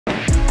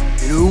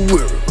a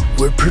world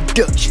where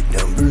production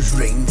numbers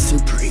reign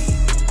supreme,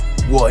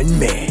 one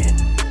man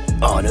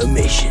on a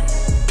mission.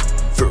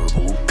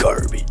 Verbal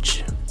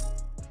garbage.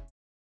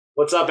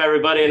 What's up,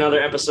 everybody?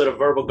 Another episode of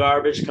Verbal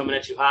Garbage coming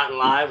at you hot and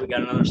live. We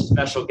got another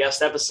special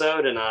guest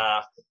episode, and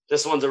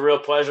this one's a real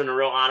pleasure and a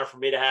real honor for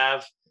me to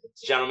have.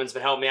 This gentleman's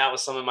been helping me out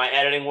with some of my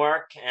editing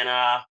work. And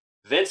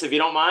Vince, if you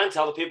don't mind,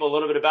 tell the people a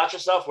little bit about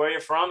yourself, where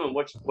you're from, and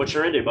what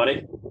you're into,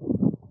 buddy.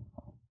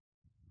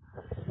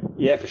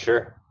 Yeah, for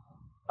sure.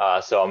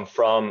 So I'm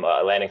from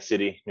Atlantic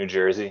City, New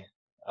Jersey.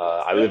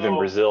 I live in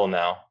Brazil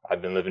now.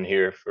 I've been living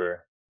here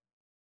for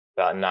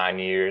about 9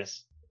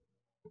 years.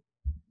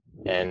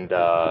 And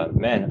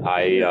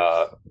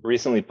I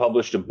recently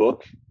published a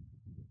book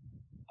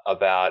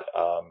about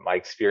my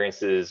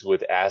experiences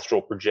with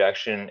astral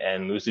projection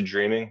and lucid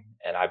dreaming.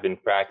 And I've been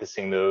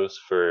practicing those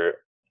for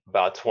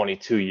about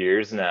 22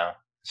 years now.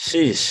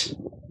 Sheesh.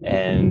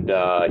 And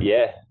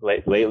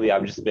lately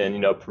I've just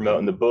been,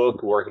 promoting the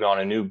book, working on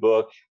a new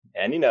book,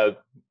 and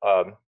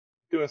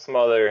doing some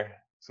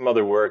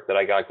other work that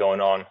I got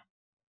going on.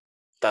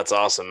 That's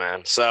awesome,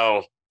 man.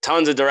 So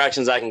tons of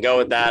directions I can go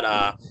with that.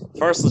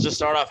 First, let's just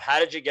start off. How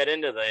did you get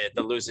into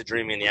the lucid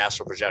dreaming and the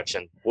astral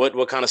projection?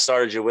 What kind of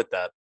started you with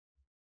that?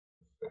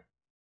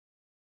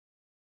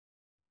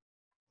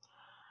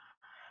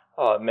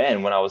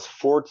 When I was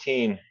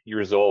 14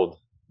 years old,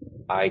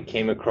 I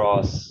came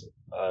across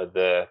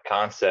the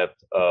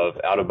concept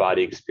of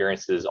out-of-body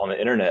experiences on the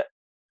internet.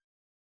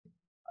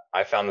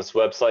 I found this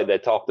website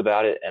that talked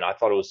about it, and I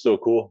thought it was so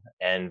cool.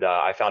 And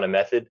I found a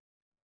method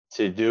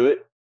to do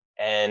it.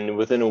 And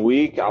within a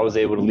week, I was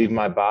able to leave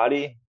my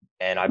body,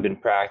 and I've been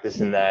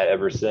practicing that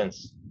ever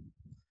since.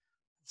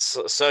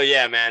 So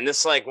yeah, man,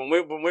 this when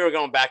we were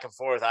going back and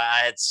forth, I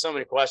had so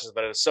many questions,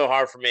 but it was so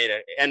hard for me to,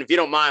 and if you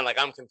don't mind,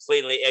 I'm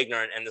completely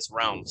ignorant in this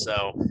realm.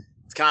 So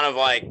it's kind of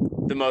like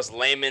the most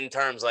layman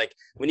terms. Like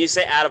when you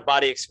say out of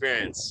body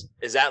experience,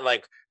 is that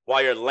like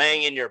while you're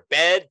laying in your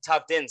bed,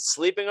 tucked in,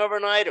 sleeping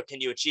overnight, or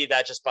can you achieve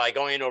that just by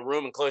going into a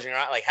room and closing your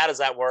eyes? Like, how does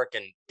that work?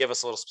 And give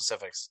us a little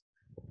specifics.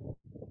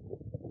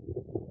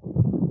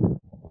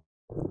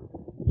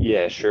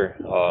 Yeah, sure.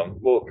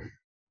 Well,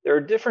 there are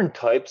different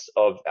types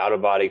of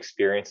out-of-body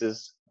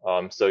experiences.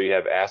 So you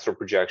have astral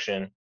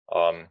projection,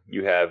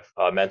 you have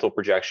mental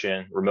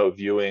projection, remote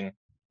viewing.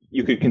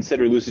 You could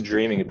consider lucid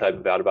dreaming a type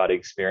of out-of-body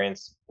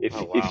experience.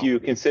 If you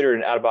consider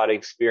an out-of-body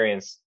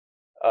experience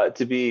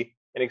to be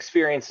an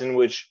experience in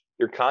which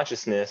your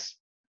consciousness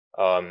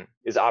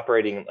is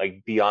operating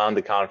beyond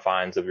the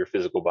confines of your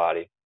physical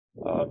body.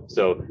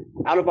 So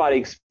out-of-body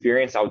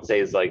experience, I would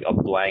say, is like a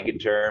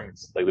blanket term.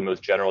 It's like the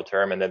most general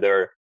term, and then there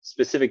are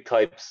specific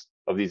types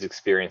of these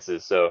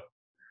experiences. So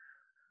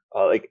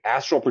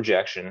astral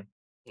projection.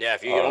 Yeah,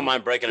 if you don't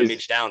mind breaking them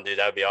each down, dude,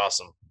 that would be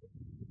awesome.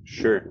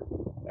 Sure.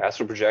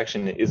 Astral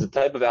projection is a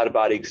type of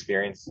out-of-body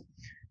experience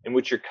in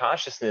which your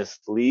consciousness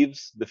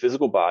leaves the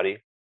physical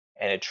body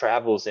and it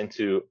travels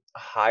into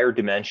higher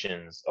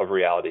dimensions of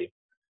reality.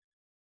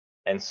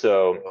 And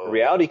so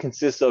reality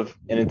consists of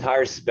an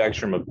entire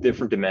spectrum of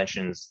different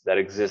dimensions that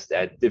exist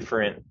at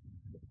different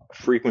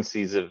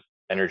frequencies of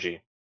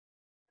energy.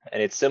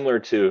 And it's similar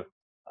to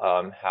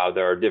how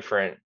there are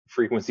different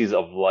frequencies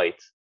of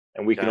light,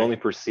 and we can only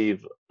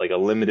perceive a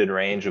limited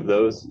range of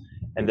those.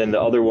 And then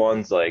the other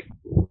ones like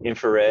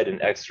infrared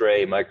and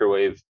X-ray,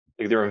 microwave,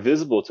 they're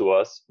invisible to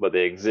us, but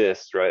they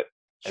exist, right?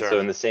 Sure. And so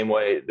in the same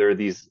way, there are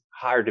these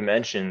higher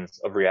dimensions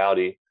of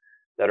reality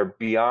that are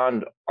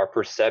beyond our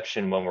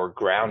perception when we're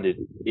grounded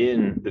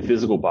in the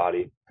physical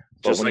body.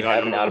 But just when you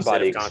have an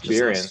out-of-body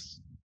experience.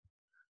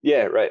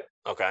 Yeah, right.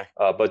 Okay.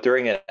 But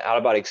during an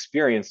out-of-body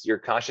experience, your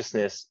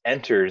consciousness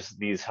enters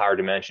these higher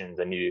dimensions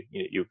and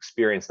you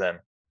experience them.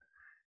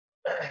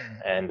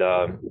 And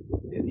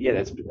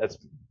that's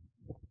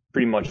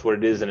pretty much what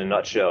it is in a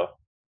nutshell.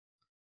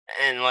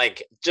 And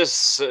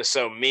just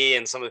so me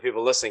and some of the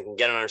people listening can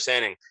get an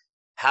understanding,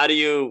 how do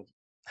you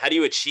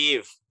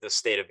achieve this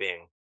state of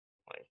being?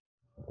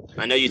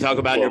 I know you talk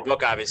about in your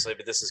book, obviously,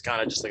 but this is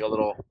kind of just a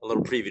little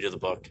preview to the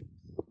book.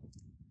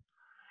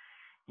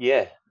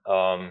 Yeah.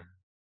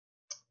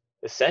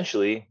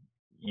 Essentially,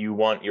 you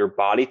want your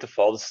body to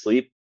fall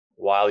asleep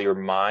while your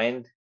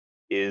mind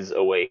is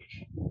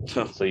awake.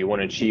 So you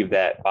want to achieve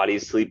that body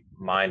asleep,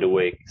 mind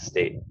awake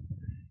state.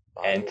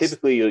 And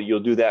typically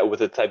you'll do that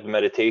with a type of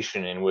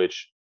meditation in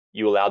which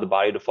you allow the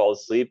body to fall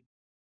asleep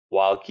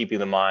while keeping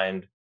the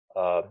mind,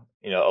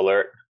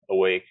 alert,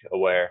 awake,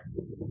 aware.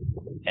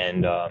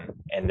 And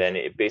then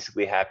it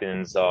basically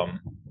happens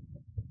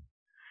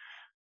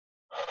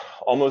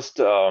almost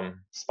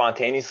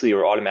spontaneously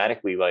or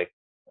automatically.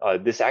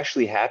 This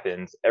actually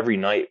happens every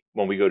night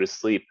when we go to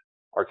sleep.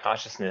 Our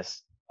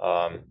consciousness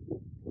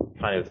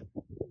kind of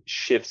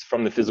shifts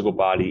from the physical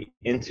body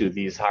into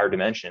these higher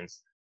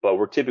dimensions, but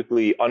we're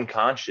typically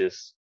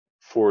unconscious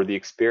for the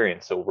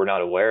experience, so we're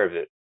not aware of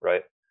it,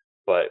 right?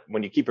 But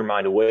when you keep your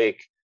mind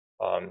awake,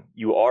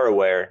 you are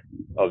aware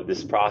of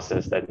this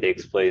process that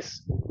takes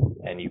place,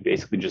 and you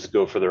basically just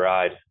go for the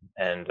ride.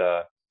 And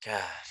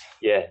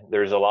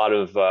there's a lot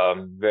of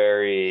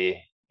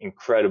very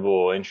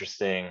incredible,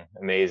 interesting,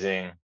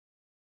 amazing,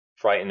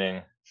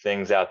 frightening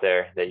things out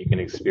there that you can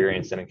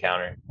experience and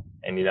encounter.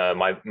 And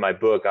my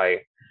book,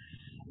 I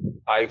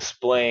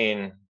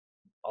explain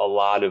a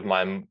lot of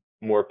my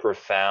more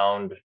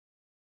profound,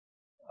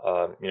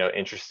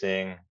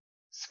 interesting,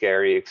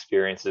 scary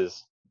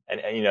experiences,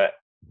 and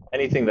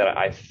anything that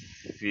I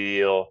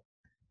feel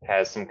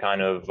has some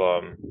kind of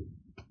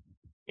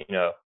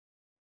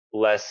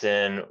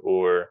lesson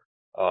or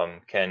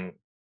can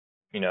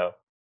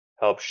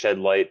help shed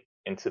light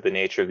into the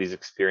nature of these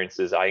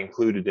experiences, I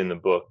included in the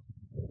book.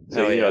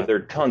 So there are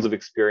tons of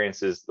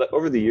experiences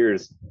over the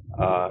years.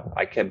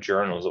 I kept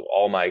journals of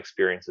all my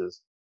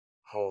experiences.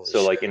 Holy so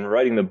shit. Like in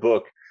writing the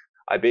book,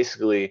 I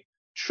basically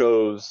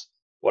chose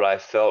what I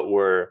felt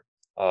were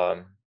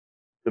the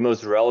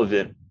most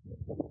relevant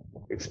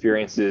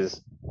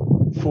experiences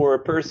for a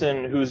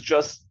person who's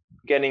just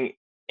getting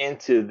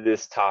into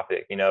this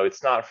topic.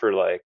 It's not for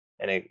like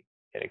an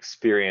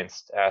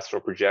experienced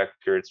astral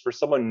projector. It's for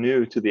someone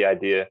new to the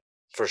idea.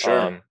 For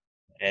sure.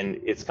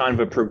 And it's kind of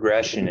a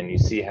progression, and you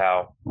see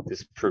how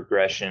this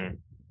progression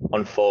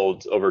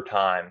unfolds over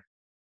time.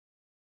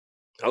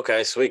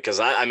 Okay, sweet. Because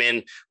I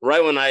mean,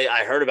 right when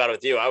I heard about it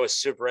with you, I was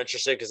super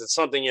interested because it's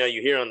something,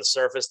 you hear on the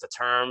surface, the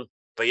term,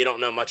 but you don't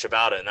know much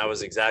about it. And that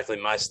was exactly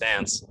my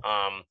stance.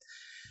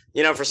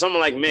 For someone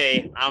like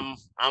me,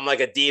 I'm like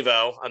a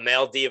Devo, a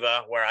male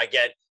diva, where I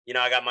get,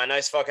 I got my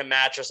nice fucking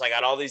mattress. I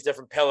got all these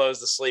different pillows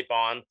to sleep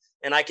on,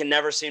 and I can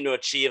never seem to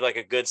achieve like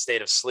a good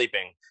state of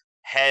sleeping,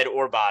 head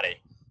or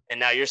body. And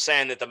now you're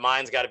saying that the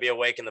mind's got to be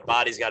awake and the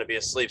body's got to be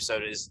asleep. So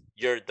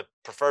the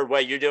preferred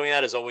way you're doing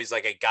that is always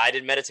like a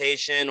guided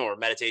meditation or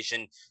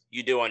meditation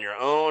you do on your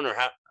own, or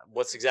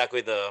what's exactly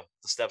the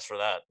steps for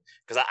that?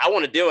 Because I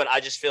want to do it. I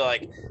just feel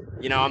like,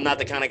 I'm not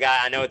the kind of guy,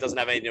 I know it doesn't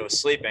have anything to do with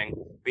sleeping,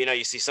 but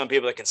you see some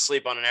people that can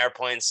sleep on an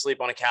airplane, sleep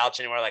on a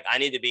couch anywhere. Like I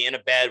need to be in a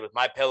bed with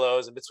my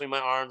pillows in between my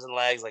arms and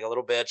legs, like a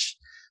little bitch.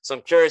 So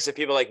I'm curious if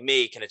people like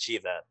me can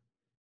achieve that.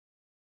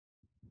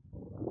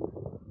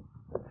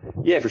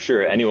 Yeah, for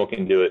sure. Anyone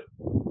can do it.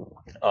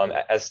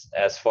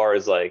 As far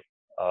as like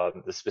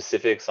the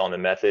specifics on the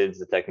methods,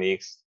 the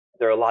techniques,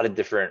 there are a lot of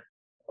different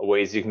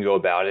ways you can go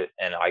about it,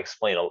 and I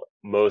explain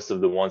most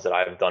of the ones that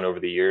I've done over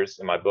the years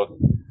in my book.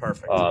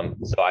 Perfect.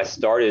 So I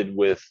started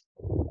with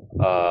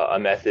a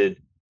method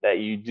that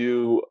you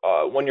do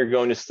when you're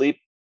going to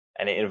sleep,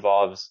 and it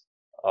involves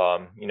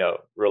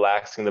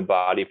relaxing the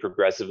body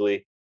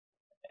progressively,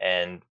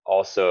 and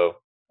also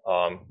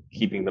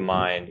keeping the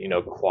mind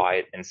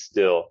quiet and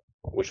still,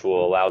 which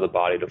will allow the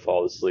body to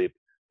fall asleep.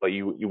 But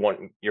you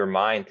want your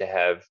mind to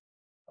have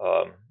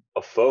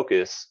a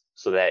focus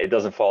so that it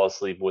doesn't fall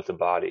asleep with the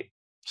body.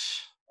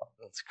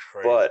 That's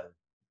crazy. But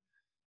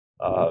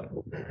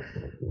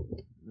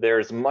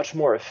there's a much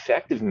more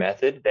effective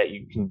method that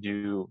you can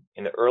do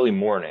in the early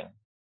morning.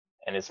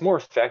 And it's more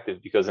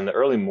effective because in the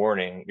early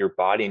morning, your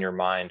body and your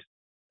mind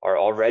are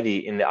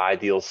already in the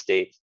ideal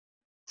state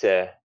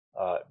to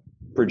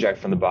project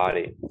from the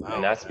body.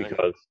 And that's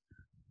because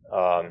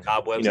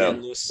cobwebs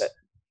getting loose.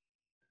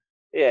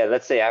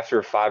 Let's say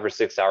after 5 or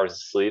 6 hours of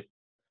sleep.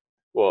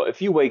 Well,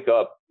 if you wake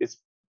up, it's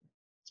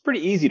pretty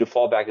easy to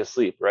fall back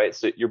asleep, right?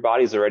 So your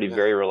body's already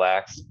very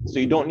relaxed. So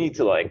you don't need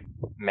to like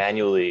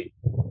manually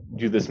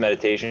do this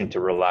meditation to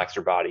relax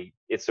your body.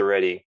 It's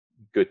already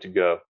good to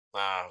go.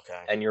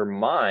 Okay. And your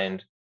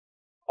mind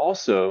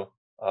also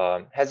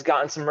has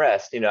gotten some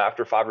rest,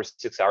 after 5 or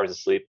 6 hours of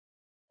sleep.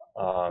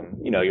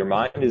 Your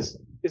mind is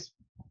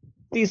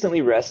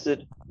decently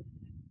rested.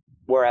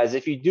 Whereas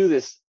if you do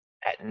this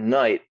at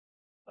night,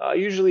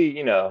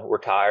 usually, we're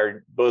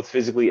tired, both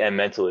physically and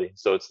mentally.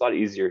 So it's a lot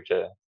easier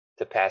to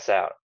pass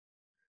out.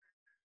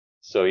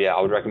 So yeah, I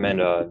would recommend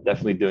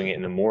definitely doing it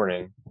in the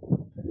morning.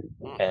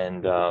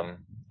 And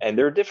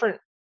there are different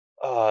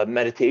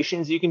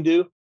meditations you can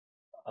do.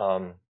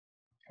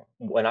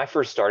 When I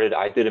first started,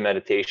 I did a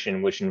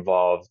meditation which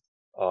involved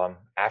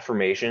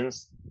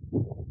affirmations.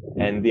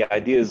 And the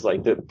idea is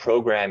like to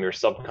program your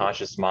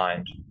subconscious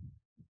mind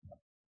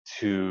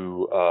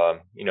to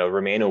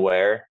remain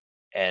aware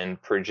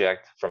and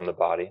project from the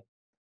body.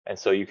 And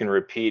so you can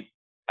repeat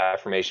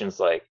affirmations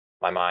like,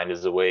 my mind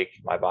is awake,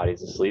 my body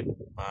is asleep,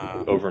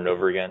 over and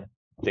over again,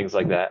 things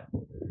like that.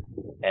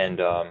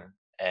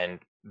 And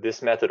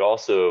this method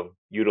also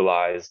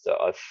utilized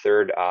a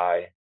third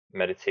eye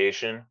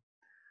meditation.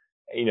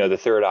 The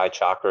third eye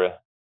chakra,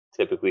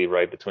 typically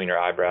right between your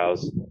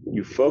eyebrows.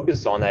 You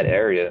focus on that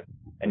area,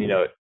 and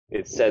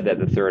it's said that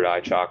the third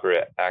eye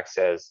chakra acts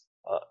as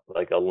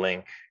like a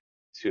link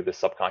to the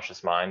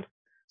subconscious mind.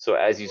 So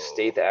as you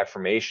state the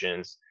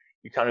affirmations,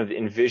 you kind of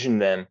envision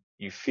them,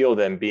 you feel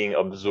them being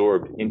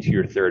absorbed into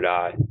your third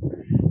eye.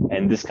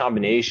 And this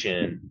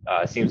combination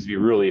seems to be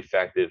really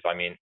effective. I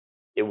mean,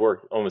 it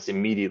worked almost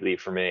immediately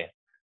for me.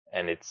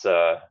 And it's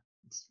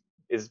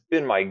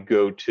been my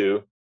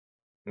go-to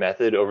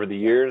method over the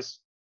years.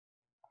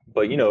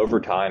 But, over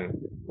time,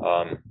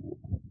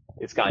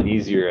 it's gotten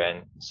easier.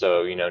 And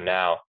so,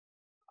 now,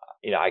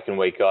 I can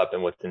wake up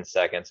and within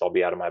seconds, I'll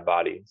be out of my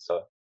body.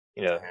 So,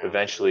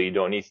 eventually you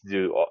don't need to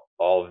do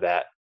all of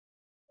that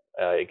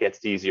it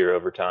gets easier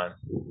over time.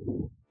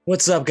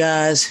 What's up,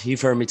 guys?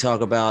 You've heard me talk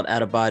about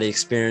out-of-body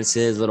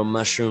experiences, a little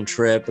mushroom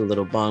trip, a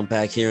little bong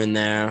pack here and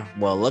there.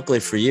 Well,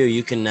 luckily for you,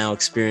 you can now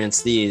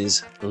experience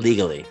these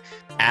legally.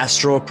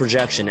 Astral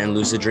Projection and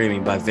Lucid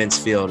Dreaming by Vince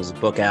Field is a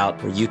book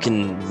out where you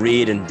can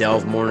read and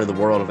delve more into the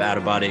world of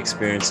out-of-body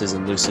experiences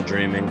and lucid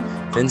dreaming.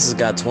 Vince has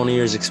got 20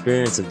 years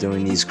experience of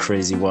doing these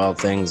crazy, wild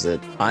things that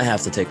I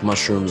have to take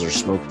mushrooms or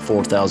smoke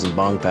 4,000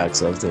 bong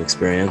packs of to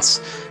experience.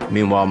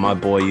 Meanwhile, my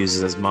boy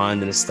uses his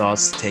mind and his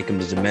thoughts to take him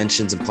to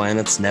dimensions and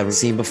planets never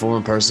seen before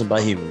in person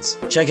by humans.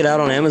 Check it out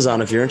on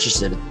Amazon if you're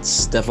interested.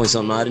 It's definitely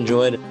something I'd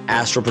enjoyed.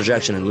 Astral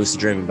Projection and Lucid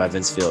Dreaming by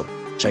Vince Field.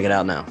 Check it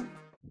out now.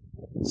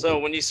 So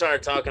when you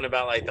started talking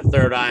about like the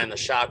third eye and the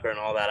chakra and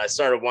all that, I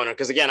started wondering,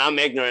 because again, I'm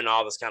ignorant in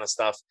all this kind of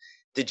stuff.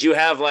 Did you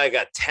have like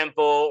a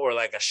temple or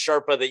like a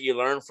Sherpa that you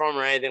learned from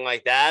or anything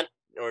like that?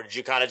 Or did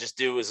you kind of just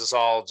is this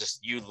all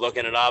just you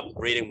looking it up,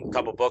 reading a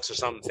couple books or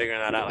something, figuring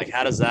that out? Like,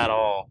 how does that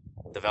all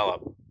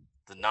develop?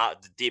 The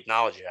deep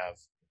knowledge you have?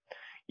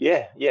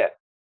 Yeah.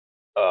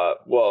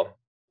 Well,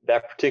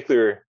 that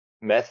particular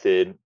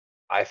method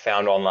I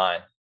found online.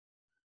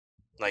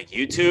 Like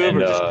YouTube and,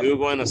 or just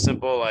Googling a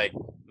simple like...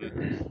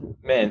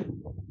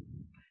 Man,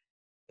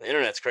 the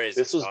internet's crazy.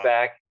 This was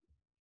back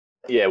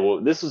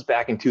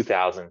in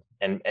 2000,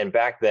 and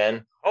back then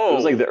it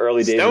was like the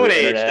early days of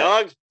the internet.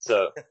 Dog.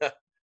 So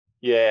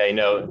yeah,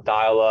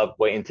 dial up,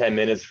 waiting 10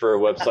 minutes for a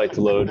website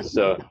to load.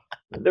 So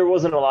there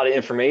wasn't a lot of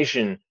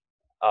information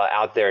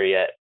out there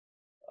yet.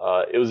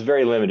 It was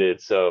very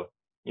limited. So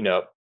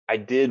I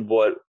did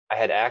what I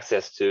had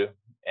access to,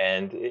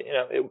 and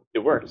it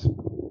worked.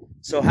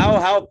 So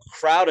how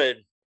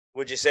crowded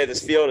would you say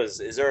this field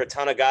is? Is there a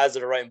ton of guys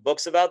that are writing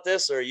books about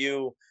this, or are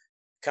you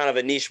kind of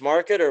a niche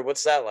market, or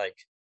what's that like?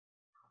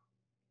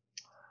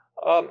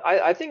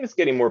 I think it's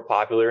getting more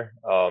popular,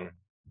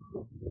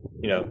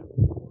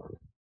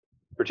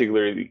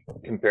 particularly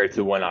compared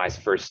to when I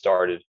first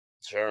started.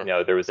 Sure.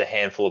 There was a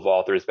handful of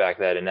authors back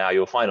then, and now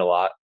you'll find a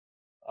lot.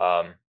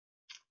 But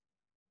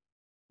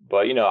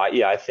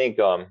I think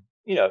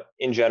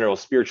in general,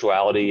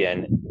 spirituality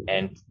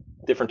and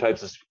different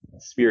types of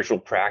spiritual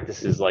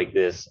practices like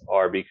this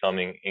are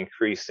becoming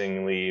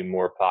increasingly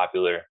more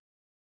popular.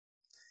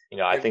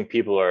 I think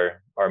people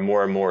are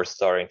more and more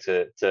starting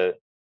to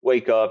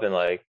wake up and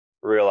like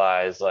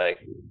realize like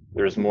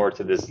there's more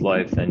to this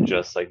life than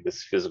just like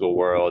this physical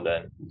world,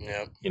 and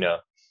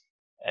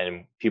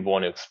and people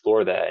want to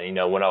explore that.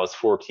 And when I was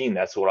 14,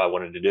 that's what I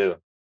wanted to do.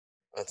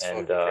 That's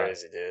fucking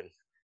crazy, dude.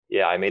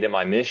 Yeah, I made it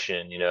my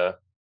mission,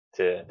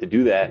 to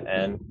do that,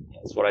 and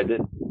that's what I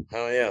did.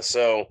 Oh yeah,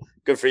 so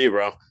good for you,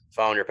 bro.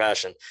 Following your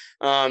passion.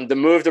 The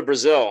move to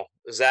Brazil,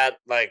 is that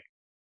like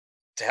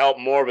to help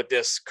more with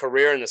this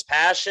career and this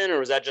passion, or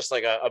was that just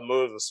like a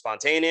move that was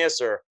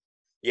spontaneous, or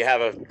you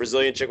have a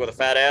Brazilian chick with a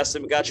fat ass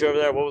that got you over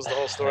there? What was the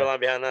whole storyline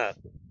behind that?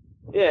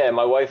 Yeah,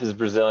 my wife is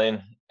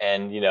Brazilian,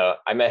 and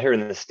I met her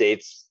in the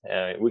States.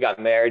 We got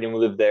married and we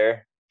lived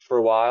there for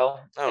a while,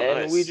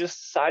 and we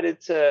just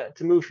decided to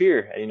move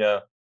here. And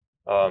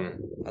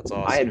that's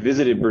awesome. I had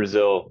visited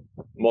Brazil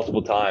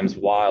multiple times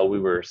while we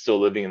were still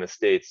living in the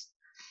States.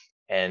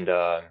 And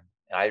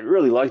I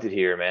really liked it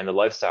here, man. The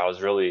lifestyle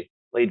is really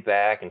laid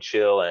back and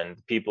chill, and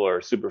people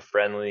are super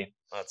friendly.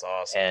 That's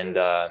awesome. And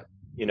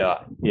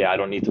I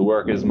don't need to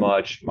work as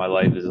much. My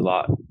life is a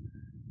lot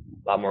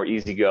more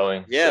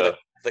easygoing. Yeah, so,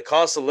 the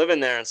cost of living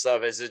there and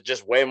stuff, is it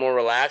just way more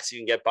relaxed? You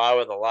can get by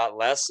with a lot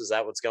less. Is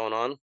that what's going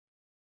on?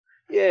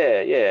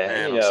 Yeah.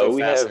 Man, I'm so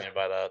fascinated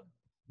by that.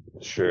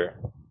 Sure.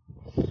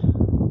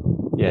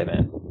 Yeah,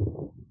 man.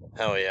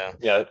 Hell yeah.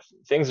 Yeah,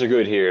 things are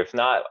good here. If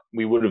not,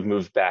 we would have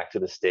moved back to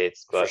the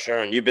States. But for sure.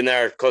 And you've been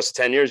there close to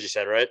 10 years, you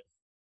said, right?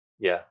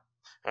 Yeah.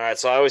 All right.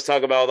 So I always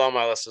talk about with all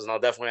my listeners, and I'll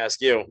definitely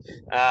ask you.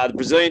 The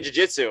Brazilian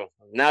Jiu-Jitsu.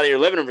 Now that you're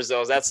living in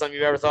Brazil, is that something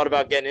you've ever thought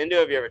about getting into?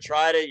 Have you ever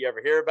tried it? You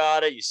ever hear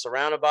about it? You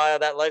surrounded by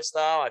that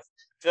lifestyle? I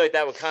feel like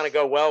that would kind of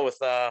go well with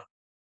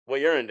what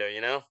you're into,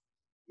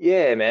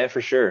 Yeah, man,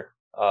 for sure.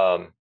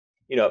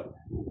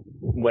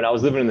 When I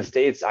was living in the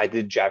States, I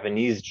did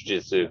Japanese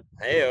jiu-jitsu.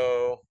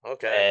 Heyo,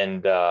 okay.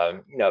 And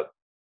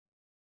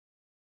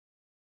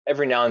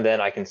every now and then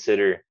I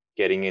consider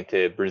getting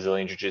into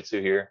Brazilian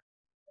jiu-jitsu here.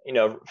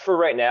 For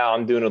right now,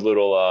 I'm doing a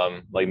little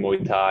like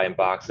Muay Thai and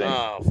boxing.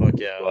 Oh, fuck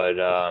yeah. But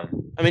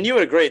I mean, you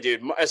would agree,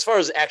 dude. As far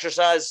as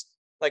exercise,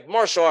 like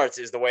martial arts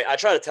is the way. I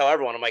try to tell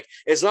everyone. I'm like,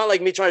 it's not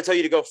like me trying to tell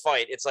you to go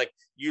fight. It's like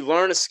you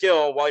learn a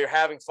skill while you're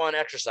having fun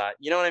exercise.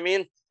 You know what I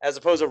mean? As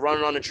opposed to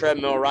running on a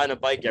treadmill, riding a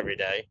bike every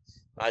day.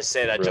 I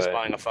say that just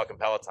buying a fucking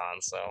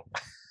Peloton. So,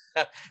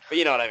 but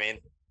you know what I mean?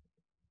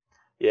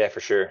 Yeah, for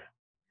sure.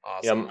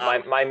 Awesome.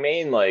 My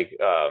main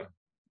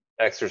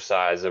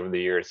exercise over the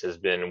years has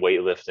been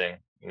weightlifting.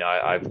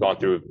 I've gone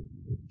through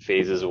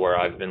phases where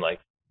I've been like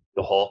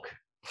the Hulk.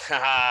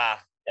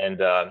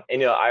 And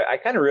I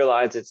kind of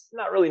realized it's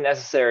not really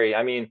necessary.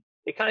 I mean,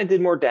 it kind of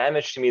did more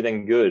damage to me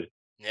than good.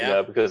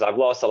 Yeah. Because I've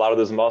lost a lot of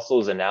those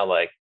muscles, and now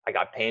like I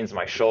got pains in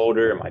my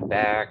shoulder and my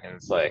back, and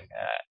it's like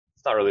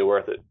it's not really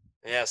worth it.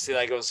 Yeah, see,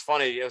 like it was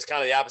funny. It was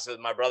kind of the opposite with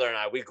my brother and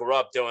I. We grew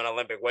up doing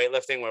Olympic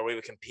weightlifting where we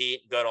would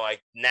compete, go to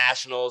like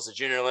nationals, the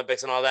Junior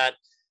Olympics, and all that.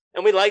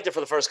 And we liked it for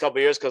the first couple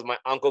of years because my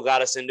uncle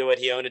got us into it.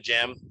 He owned a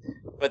gym.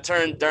 But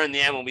during the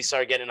end, when we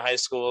started getting in high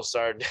school,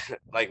 started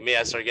like me,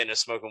 I started getting into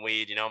smoking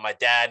weed. You know, my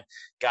dad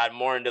got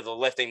more into the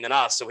lifting than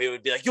us, so he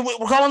would be like,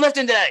 we're going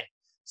lifting today."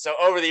 So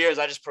over the years,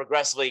 I just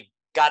progressively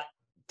got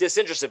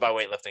disinterested by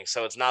weightlifting.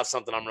 So it's not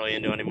something I'm really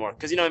into anymore.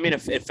 Because you know what I mean?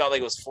 It felt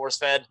like it was force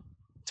fed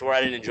to where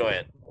I didn't enjoy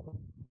it.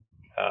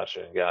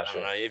 Gotcha. I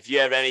don't know if you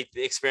have any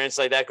experience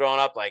like that growing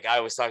up. Like I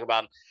always talk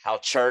about how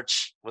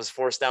church was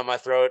forced down my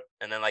throat,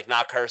 and then like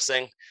not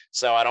cursing.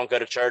 So I don't go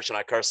to church and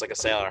I curse like a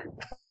sailor.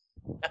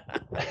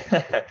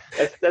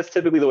 that's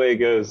typically the way it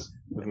goes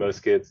with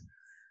most kids.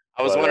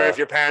 I was wondering if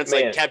your parents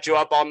like kept you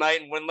up all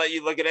night and wouldn't let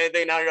you look at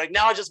anything. Now you're like,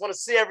 no, I just want to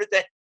see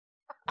everything.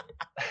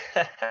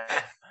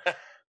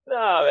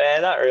 No,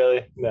 man, not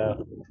really.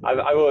 No,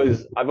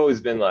 I've always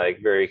been like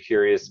very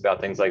curious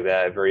about things like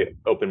that, very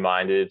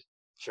open-minded.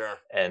 Sure.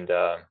 And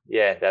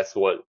yeah, that's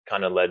what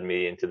kind of led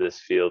me into this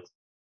field.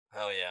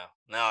 Hell yeah.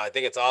 No, I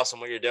think it's awesome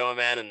what you're doing,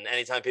 man. And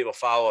anytime people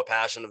follow a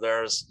passion of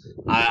theirs,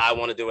 I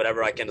want to do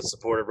whatever I can to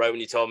support it. Right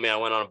when you told me, I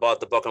went on and bought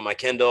the book on my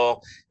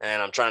Kindle,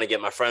 and I'm trying to get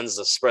my friends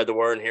to spread the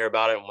word and hear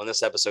about it. And when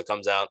this episode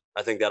comes out,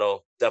 I think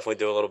that'll definitely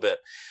do a little bit.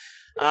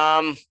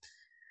 Where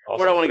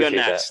do I want to go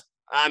next?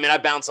 That. I mean, I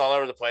bounce all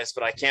over the place,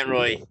 but I can't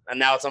really. And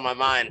now it's on my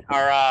mind.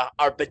 Are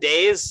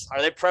bidets,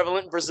 are they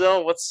prevalent in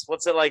Brazil?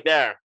 What's it like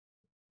there?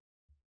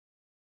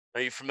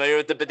 Are you familiar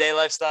with the bidet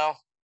lifestyle?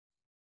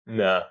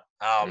 No.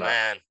 Oh,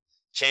 man.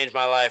 Changed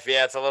my life.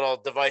 Yeah, it's a little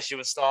device you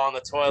install on the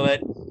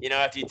toilet, you know,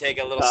 after you take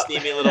a little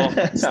steamy little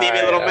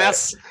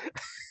mess.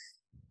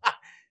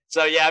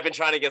 So, yeah, I've been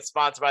trying to get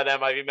sponsored by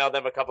them. I've emailed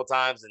them a couple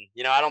times. And,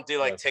 you know, I don't do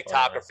like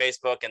TikTok or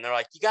Facebook. And they're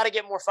like, you got to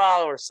get more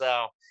followers.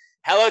 So,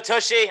 hello,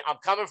 Tushy. I'm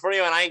coming for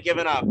you, and I ain't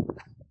giving up.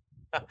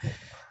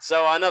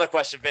 So, another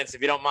question, Vince,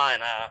 if you don't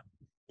mind.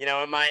 You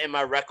know, in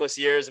my reckless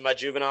years, in my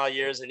juvenile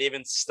years, and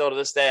even still to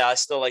this day, I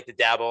still like to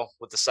dabble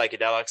with the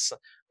psychedelics.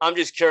 I'm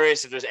just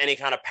curious if there's any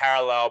kind of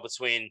parallel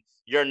between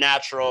your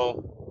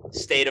natural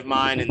state of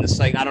mind and the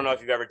psych. I don't know if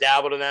you've ever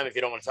dabbled in them. If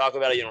you don't want to talk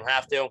about it, you don't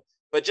have to.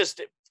 But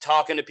just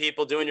talking to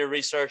people, doing your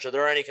research, are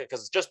there any?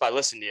 Because just by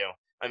listening to you,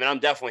 I mean, I'm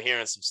definitely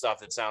hearing some stuff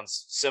that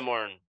sounds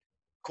similar and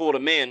cool to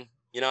me, and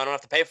you know, I don't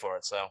have to pay for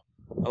it. So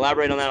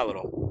elaborate on that a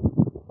little.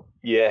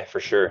 Yeah, for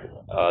sure.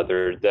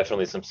 There are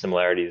definitely some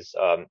similarities.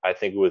 I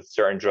think with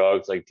certain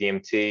drugs like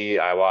DMT,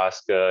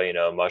 ayahuasca, you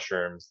know,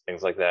 mushrooms,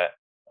 things like that.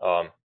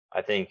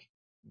 I think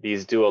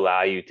these do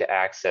allow you to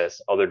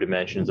access other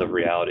dimensions of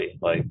reality,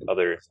 like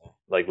other,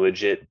 like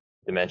legit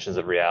dimensions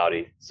of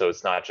reality. So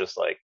it's not just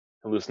like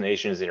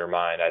hallucinations in your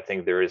mind. I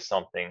think there is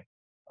something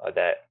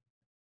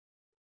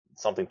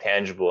something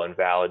tangible and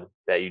valid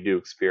that you do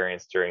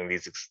experience during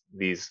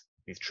these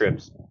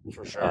trips.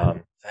 For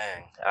sure.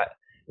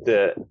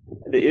 The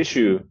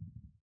issue,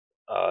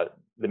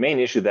 the main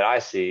issue that I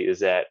see is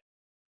that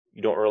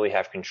you don't really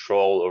have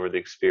control over the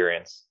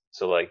experience.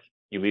 So like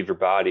you leave your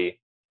body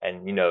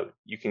and, you know,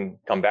 you can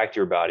come back to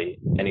your body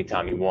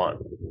anytime you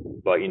want,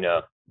 but, you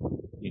know,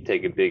 you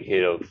take a big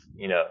hit of,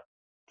 you know,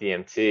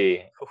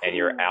 DMT and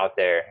you're out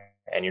there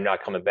and you're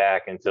not coming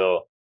back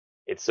until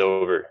it's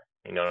over.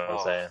 You know what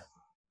I'm saying?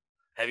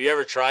 Have you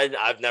ever tried?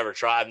 I've never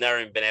tried. I've never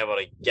even been able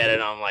to get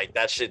it. I'm like,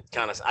 that shit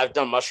kind of, I've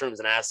done mushrooms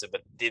and acid,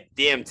 but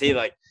DMT,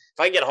 like if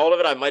I can get a hold of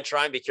it, I might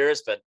try and be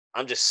curious, but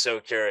I'm just so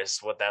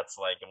curious what that's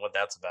like and what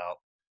that's about.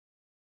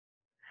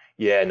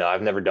 Yeah, no,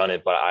 I've never done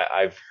it, but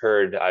I've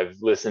heard, I've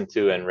listened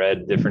to and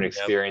read different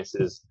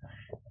experiences.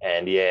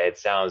 And yeah, it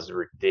sounds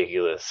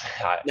ridiculous.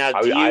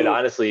 I'd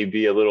honestly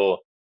be a little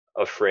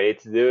afraid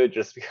to do it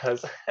just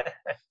because.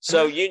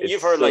 So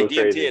you've heard so like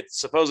DMT, crazy. It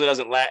supposedly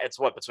doesn't last. It's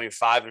what, between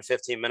 5 and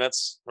 15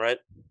 minutes, right?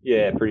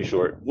 Yeah, pretty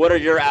short. What are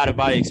your out of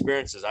body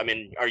experiences? I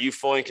mean, are you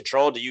fully in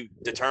control? Do you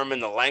determine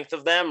the length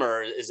of them,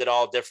 or is it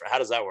all different? How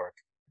does that work?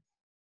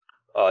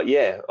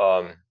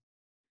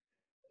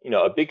 You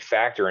know, a big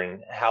factor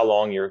in how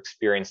long your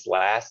experience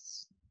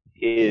lasts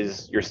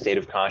is your state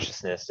of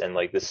consciousness and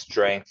like the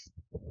strength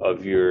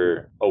of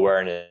your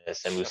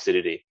awareness and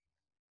lucidity.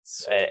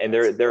 And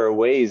there are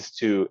ways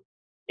to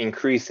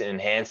increase and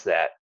enhance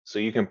that. So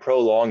you can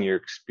prolong your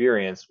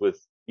experience with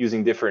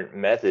using different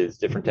methods,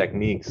 different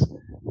techniques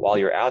while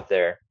you're out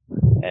there,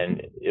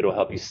 and it'll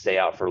help you stay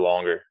out for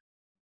longer.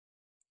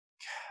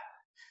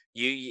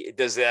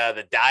 Does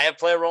the diet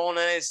play a role in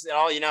this at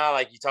all? You know how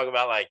like you talk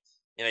about like,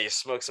 you know, you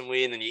smoke some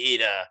weed and then you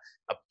eat a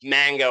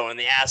mango and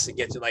the acid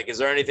gets you. Like, is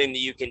there anything that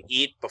you can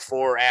eat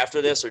before or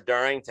after this or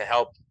during to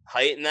help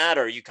heighten that?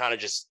 Or are you kind of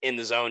just in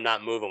the zone,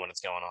 not moving when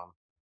it's going on?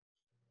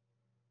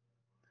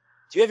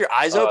 Do you have your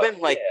eyes open?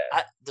 Like,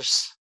 yeah.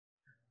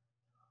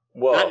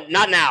 Well,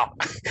 not now.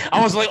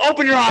 I was like,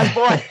 open your eyes,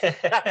 boy.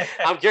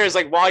 I'm curious,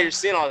 like, while you're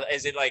seeing all,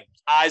 is it like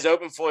eyes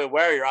open, fully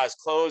aware, your eyes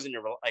closed, and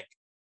you're like?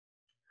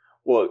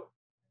 Well,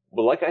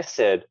 like I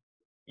said,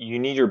 you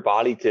need your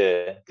body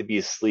to be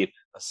asleep,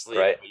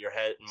 right? Your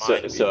head,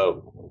 mind.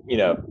 So, you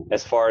know,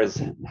 as far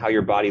as how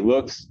your body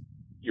looks,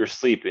 you're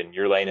sleeping.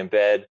 You're laying in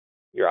bed.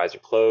 Your eyes are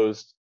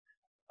closed.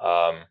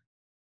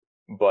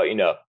 But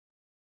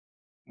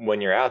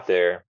when you're out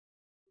there,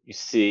 you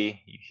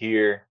see, you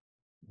hear,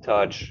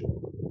 touch,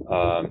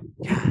 but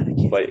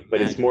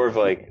it's more of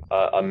like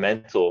a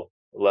mental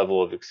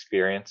level of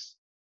experience.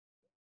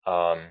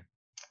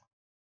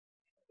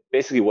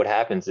 Basically what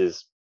happens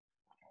is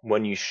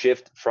when you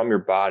shift from your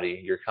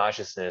body, your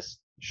consciousness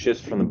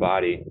shifts from the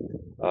body,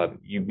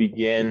 you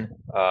begin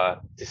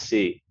to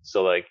see.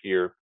 So like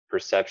your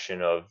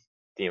perception of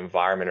the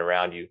environment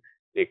around you,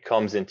 it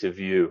comes into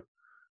view.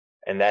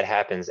 And that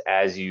happens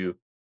as you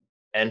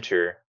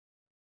enter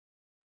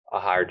a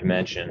higher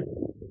dimension.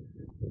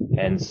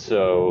 And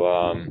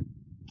so,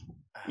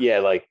 yeah,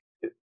 like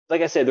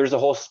I said, there's a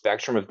whole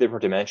spectrum of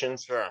different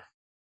dimensions. Sure.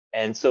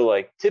 And so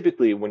like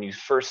typically when you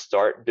first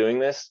start doing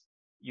this,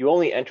 you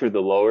only enter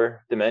the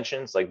lower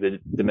dimensions, like the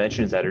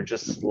dimensions that are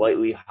just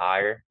slightly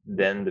higher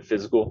than the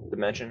physical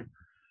dimension.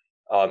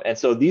 And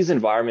so these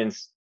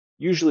environments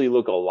usually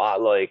look a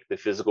lot like the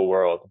physical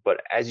world, but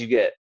as you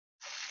get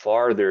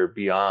farther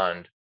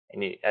beyond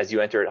and as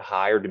you enter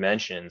higher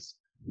dimensions,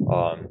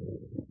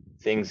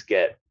 things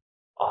get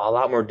a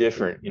lot more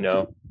different,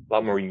 a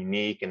lot more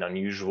unique and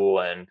unusual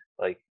and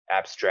like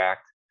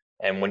abstract.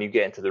 And when you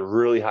get into the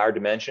really higher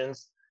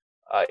dimensions,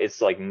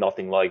 it's like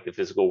nothing like the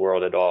physical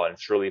world at all. And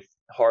it's really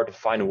hard to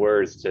find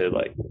words to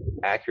like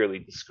accurately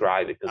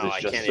describe it because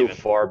it's just so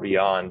far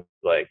beyond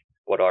like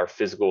what our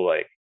physical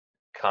like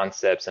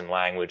concepts and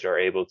language are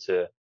able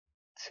to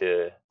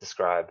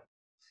describe.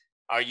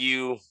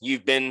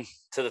 You've been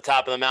to the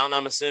top of the mountain,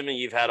 I'm assuming?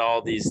 You've had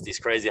all these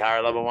crazy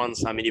higher level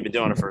ones. I mean, you've been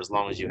doing it for as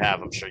long as you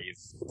have. I'm sure you've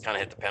kind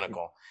of hit the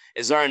pinnacle.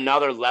 Is there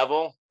another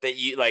level that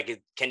you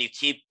like? Can you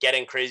keep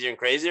getting crazier and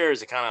crazier? Or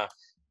is it kind of,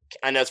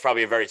 I know it's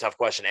probably a very tough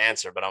question to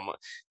answer, but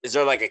is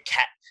there like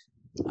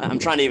I'm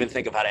trying to even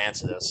think of how to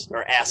answer this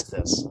or ask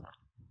this.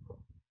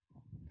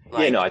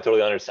 Like, yeah, no, I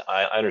totally understand.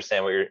 I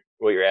understand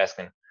what you're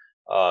asking.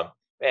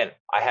 Man,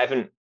 I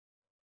haven't,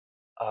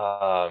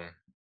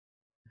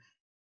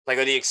 like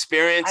are the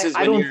experiences.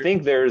 I don't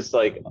think there's a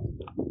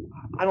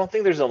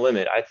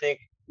limit. I think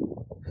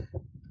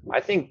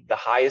the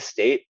highest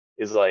state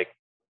is like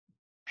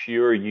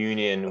pure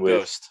union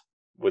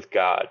with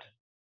God.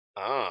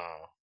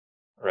 Oh,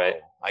 right.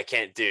 I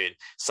can't, dude.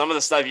 Some of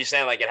the stuff you're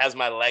saying, like it has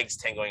my legs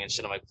tingling and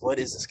shit. I'm like, what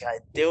is this guy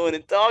doing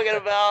and talking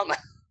about?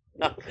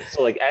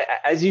 So like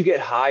as you get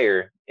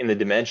higher in the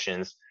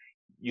dimensions,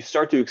 you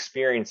start to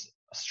experience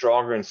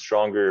stronger and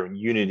stronger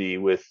unity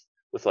with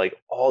like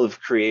all of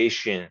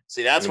creation.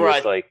 See, that's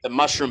where the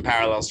mushroom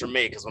parallels for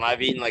me, because when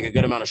I've eaten like a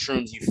good amount of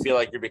shrooms, you feel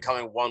like you're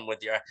becoming one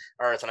with your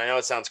earth. And I know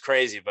it sounds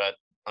crazy, but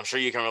I'm sure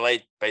you can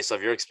relate based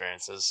off your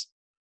experiences.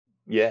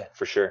 Yeah,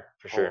 for sure.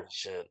 Holy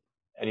shit.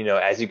 And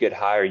as you get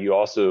higher, you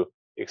also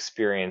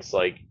experience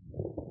like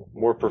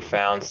more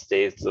profound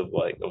states of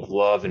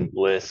love and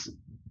bliss.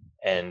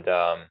 And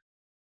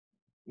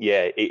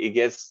it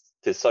gets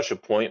to such a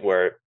point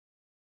where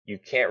you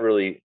can't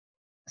really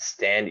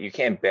you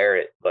can't bear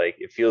it. Like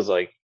it feels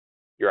like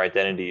your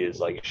identity is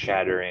like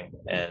shattering,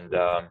 and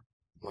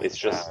it's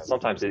just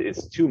sometimes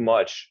it's too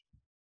much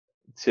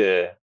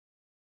to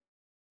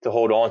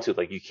hold on to.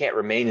 Like you can't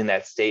remain in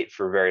that state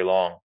for very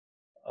long.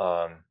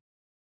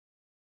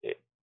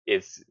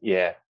 It's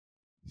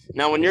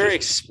Now, when you're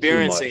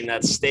experiencing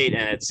that state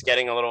and it's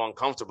getting a little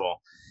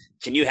uncomfortable,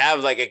 can you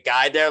have like a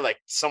guide there, like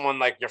someone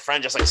like your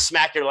friend just like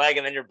smack your leg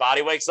and then your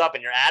body wakes up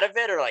and you're out of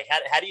it? Or like,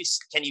 how do you,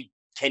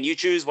 can you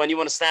choose when you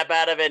want to snap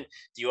out of it?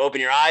 Do you open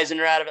your eyes and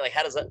you're out of it? Like,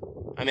 how does that,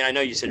 I mean, I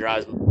know you said your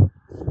eyes.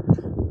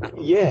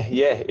 Yeah.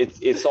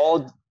 It's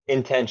all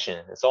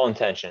intention. It's all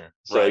intention.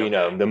 So,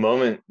 right, the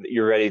moment that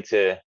you're ready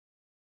to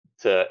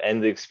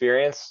end the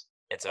experience,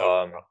 it's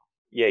over.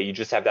 You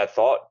just have that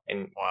thought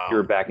and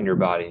you're back in your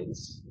body.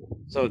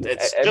 So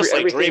it's just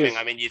like dreaming.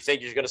 I mean, you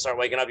think you're going to start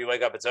waking up, you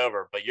wake up, it's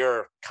over, but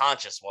you're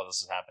conscious while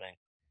this is happening.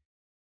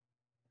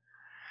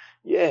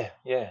 Yeah.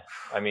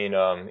 I mean,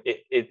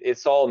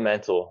 it's all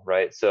mental,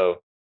 right?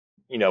 So,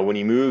 when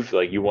you move,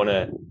 like you want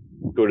to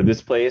go to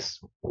this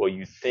place, well,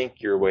 you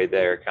think your way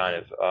there kind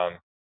of,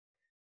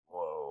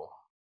 whoa.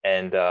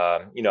 And,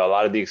 a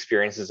lot of the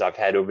experiences I've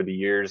had over the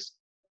years,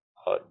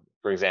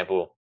 for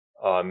example,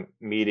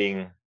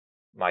 meeting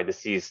my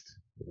deceased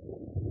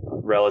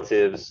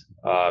relatives,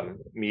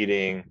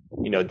 meeting,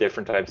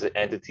 different types of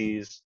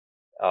entities,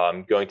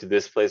 going to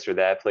this place or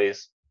that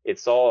place.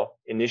 It's all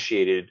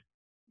initiated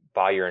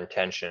by your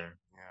intention.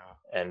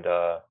 Yeah. And,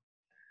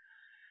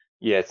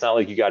 it's not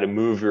like you got to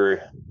move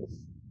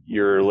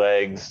your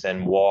legs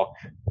and walk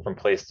from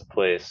place to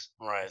place.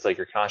 Right. It's like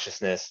your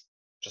consciousness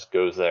just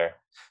goes there.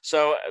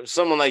 So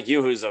someone like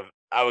you, who's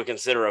I would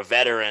consider a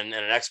veteran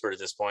and an expert at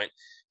this point,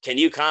 can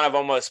you kind of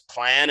almost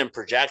plan and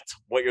project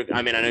what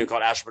I know you call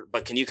it Astral,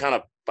 but can you kind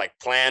of like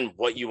plan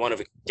what you want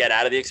to get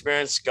out of the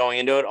experience going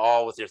into it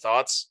all with your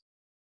thoughts?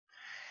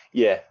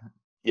 Yeah.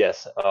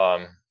 Yes.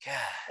 And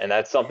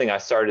that's something I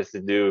started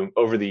to do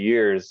over the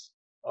years.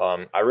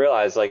 I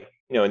realized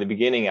in the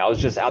beginning, I was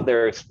just out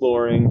there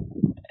exploring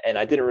and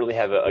I didn't really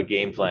have a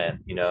game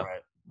plan,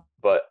 Right.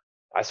 But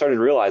I started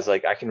to realize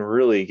like I can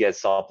really get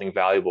something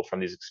valuable from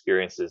these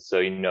experiences.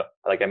 So,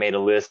 like I made a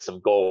list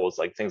of goals,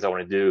 like things I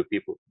want to do,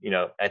 people,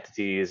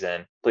 entities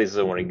and places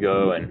I want to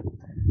go and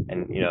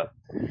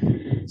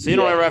so you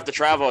don't ever have to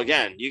travel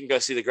again. You can go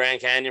see the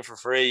Grand Canyon for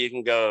free. You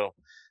can go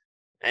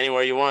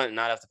anywhere you want and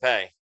not have to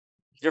pay.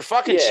 You're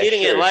fucking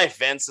cheating in life,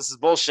 Vince. This is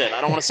bullshit.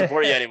 I don't want to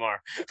support you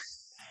anymore.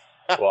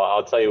 Well,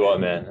 I'll tell you what,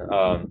 man.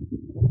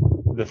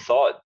 The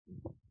thought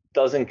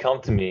doesn't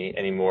come to me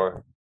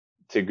anymore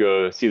to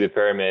go see the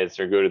pyramids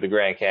or go to the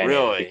Grand Canyon.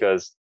 Really?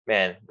 Because,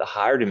 man, the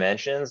higher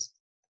dimensions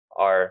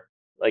are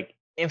like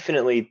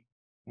infinitely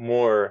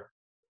more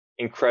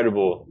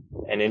incredible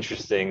and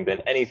interesting than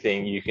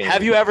anything you can.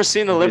 Have you ever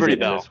seen the Liberty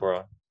Bell? In this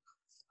world?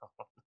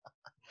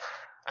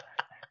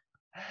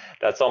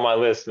 That's on my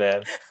list,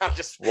 man. I'm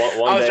just. I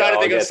was trying to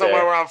think of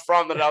somewhere where I'm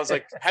from that I was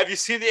like, have you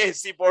seen the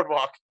AC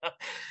Boardwalk?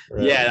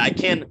 Right. Yeah, I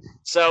can.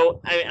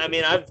 So I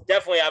mean, I've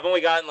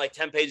only gotten like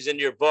 10 pages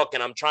into your book,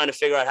 and I'm trying to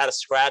figure out how to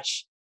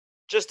scratch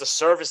just the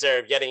surface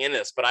area of getting in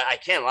this. But I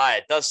can't lie,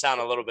 it does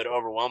sound a little bit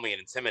overwhelming and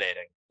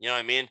intimidating. You know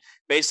what I mean?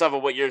 Based off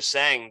of what you're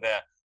saying,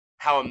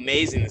 how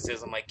amazing this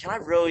is. I'm like, can I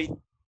really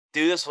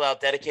do this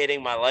without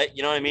dedicating my life?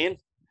 You know what I mean?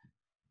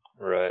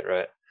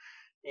 Right.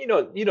 You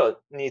don't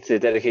need to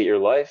dedicate your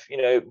life.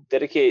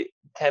 Dedicate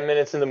 10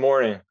 minutes in the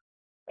morning,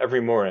 every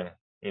morning.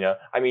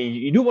 I mean,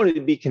 you do want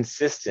to be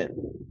consistent,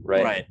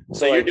 right? Right.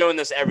 So you're doing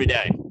this every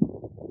day.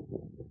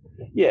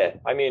 Yeah.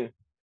 I mean,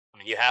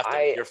 you have to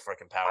with your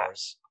freaking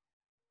powers.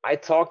 I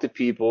talk to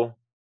people,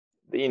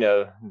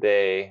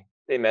 they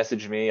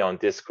message me on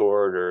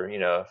Discord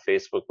or,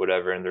 Facebook,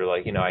 whatever. And they're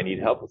like, I need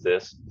help with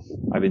this.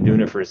 I've been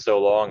doing it for so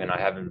long and I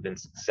haven't been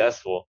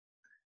successful.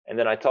 And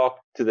then I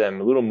talk to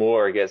them a little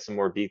more, get some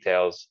more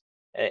details.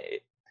 And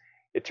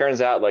it turns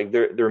out like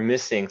they're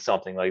missing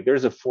something. Like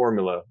there's a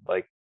formula.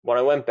 Like when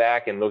I went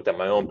back and looked at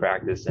my own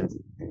practice and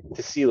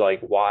to see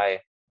like why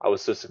I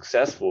was so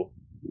successful,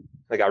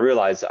 like I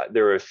realized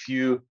there were a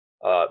few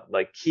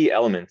like key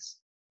elements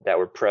that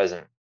were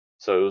present.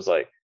 So it was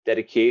like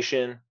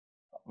dedication,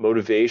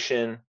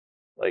 motivation,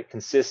 like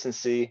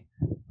consistency,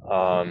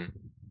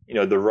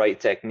 the right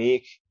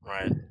technique.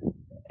 Right.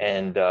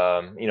 And,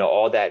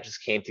 all that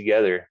just came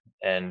together.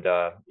 And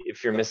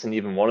if you're missing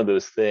even one of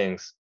those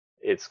things,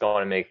 it's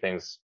going to make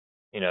things,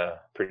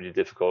 pretty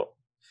difficult.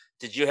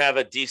 Did you have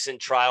a decent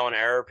trial and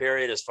error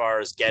period as far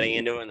as getting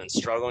into it and then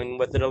struggling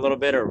with it a little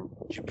bit, or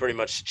did you pretty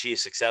much achieve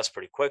success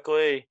pretty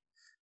quickly?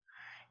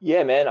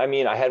 Yeah, man. I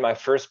mean, I had my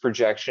first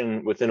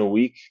projection within a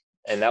week,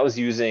 and that was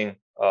using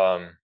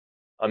a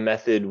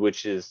method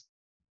which is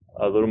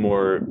a little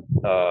more,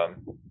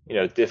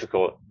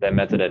 difficult, that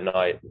method at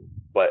night.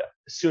 But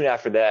soon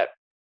after that,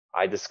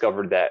 I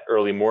discovered that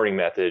early morning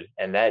method,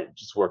 and that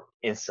just worked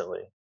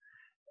instantly.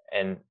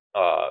 And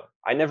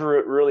I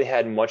never really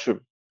had much of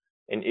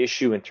an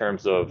issue in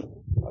terms of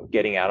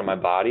getting out of my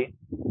body,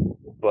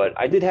 but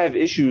I did have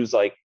issues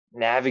like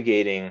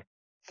navigating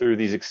through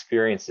these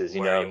experiences.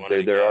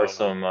 There are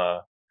some,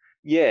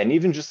 and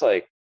even just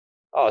like,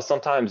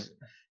 sometimes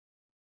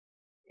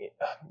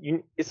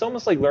it's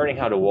almost like learning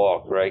how to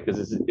walk, right?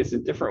 Because it's a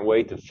different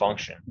way to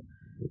function.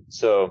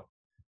 So,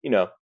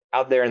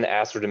 out there in the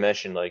astral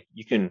dimension, like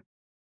you can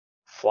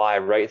fly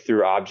right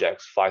through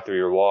objects, fly through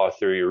your wall,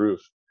 through your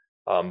roof.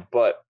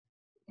 But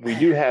we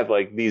do have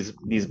like these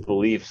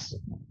beliefs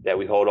that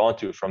we hold on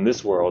to from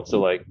this world. So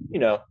like,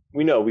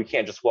 we know we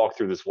can't just walk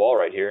through this wall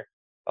right here.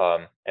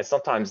 And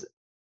sometimes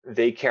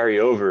they carry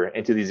over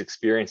into these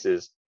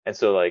experiences. And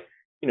so like,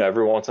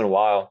 every once in a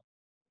while,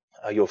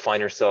 you'll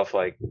find yourself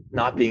like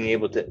not being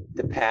able to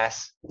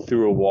pass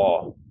through a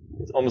wall.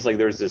 It's almost like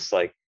there's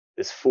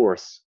this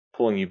force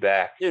pulling you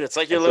back. Dude, it's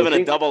like you're living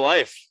a double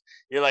life.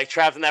 You're like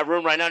trapped in that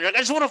room right now. And you're like,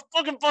 I just want to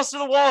fucking bust through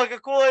the wall like a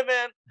Kool-Aid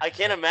man. I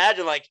can't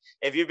imagine like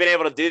if you've been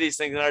able to do these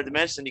things in our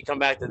dimension, you come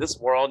back to this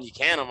world and you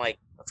can. I'm like,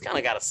 that's kind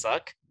of got to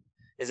suck.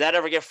 Does that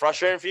ever get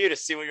frustrating for you to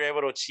see what you're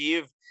able to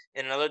achieve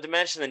in another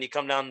dimension? Then you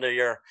come down to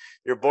your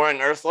boring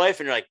Earth life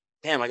and you're like,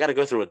 damn, I got to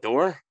go through a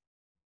door.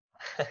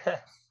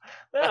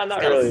 No,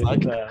 not really.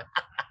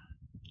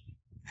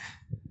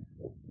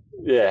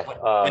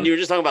 Yeah. When you were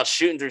just talking about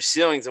shooting through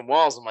ceilings and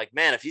walls, I'm like,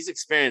 man, if he's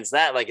experienced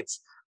that, like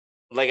it's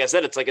like I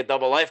said, it's like a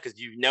double life because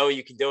you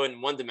can do it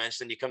in one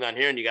dimension. You come down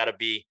here and you got to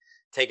be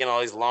taking all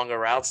these longer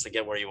routes to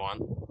get where you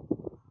want.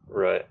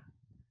 Right.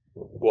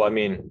 Well, I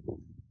mean,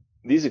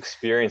 these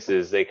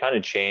experiences, they kind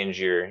of change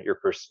your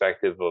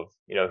perspective of,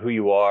 who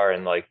you are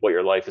and like what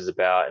your life is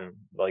about and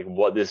like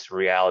what this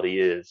reality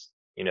is,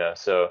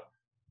 so,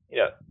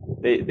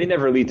 they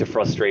never lead to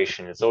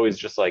frustration. It's always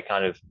just like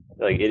kind of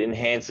like it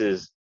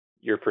enhances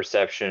your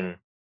perception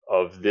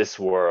of this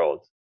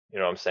world. You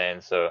know what I'm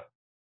saying? So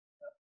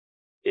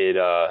it,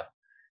 I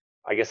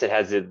guess it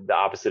has the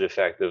opposite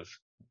effect of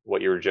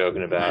what you were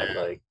joking about.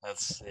 Yeah, like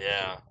that's,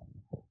 yeah.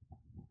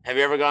 Have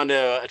you ever gone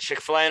to a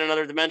Chick-fil-A in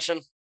another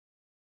dimension?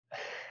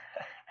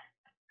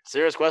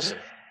 Serious question.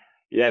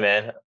 Yeah,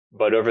 man.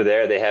 But over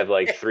there, they have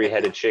like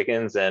 3-headed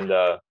chickens and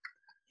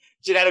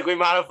genetically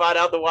modified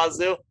out the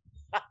wazoo.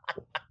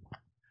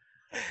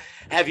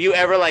 Have you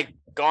ever like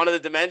gone to the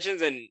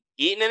dimensions and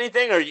eaten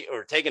anything,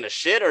 or taking a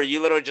shit, or are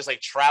you literally just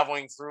like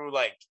traveling through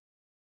like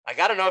I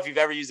gotta know if you've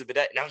ever used a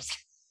bidet. No, I'm just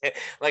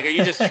like, are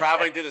you just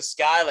traveling through the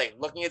sky, like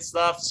looking at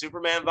stuff,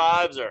 Superman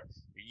vibes, or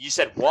you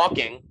said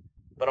walking,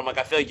 but I'm like,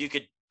 I feel like you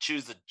could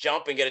choose to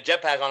jump and get a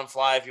jetpack on and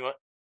fly if you want.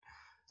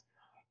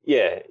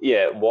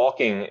 Yeah.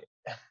 Walking,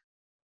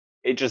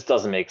 it just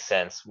doesn't make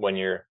sense when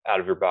you're out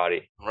of your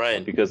body.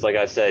 Right. Because like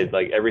I said,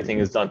 like everything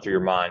is done through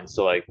your mind.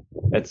 So like,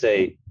 let's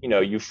say,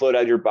 you float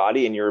out of your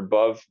body and you're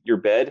above your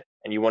bed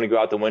and you want to go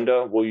out the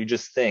window. Well, you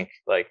just think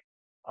like,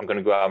 I'm going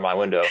to go out my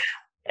window.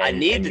 I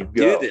need to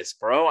do this,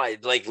 bro. I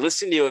like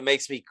listening to you. It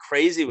makes me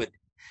crazy with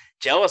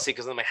jealousy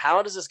because I'm like,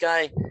 how does this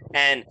guy?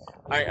 And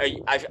I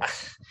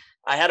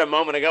had a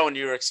moment ago when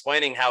you were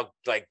explaining how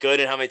like good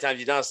and how many times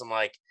you've done this. I'm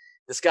like,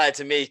 this guy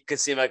to me could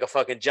seem like a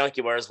fucking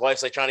junkie, where his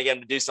wife's like trying to get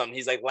him to do something.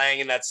 He's like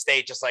laying in that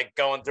state, just like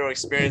going through,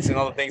 experiencing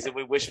all the things that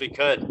we wish we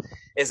could.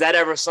 Is that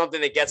ever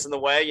something that gets in the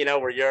way?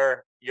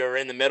 Where you're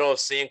in the middle of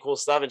seeing cool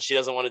stuff and she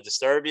doesn't want to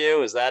disturb you.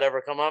 Has that ever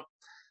come up?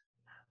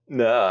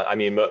 No, I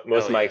mean,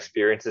 most of my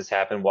experiences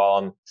happen while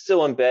I'm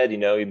still in bed,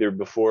 either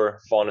before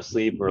falling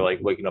asleep or like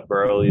waking up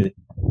early.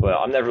 But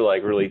I'm never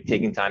like really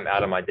taking time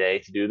out of my day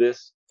to do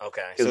this.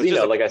 Okay.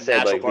 Because, like I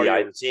said, like part of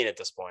your routine at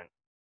this point.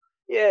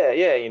 Yeah.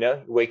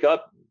 You wake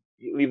up,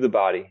 you leave the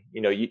body.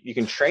 You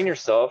can train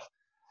yourself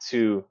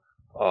to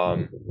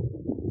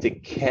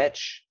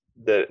catch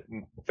the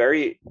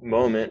very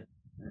moment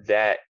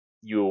that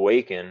you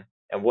awaken.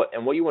 And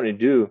what you want to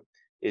do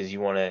is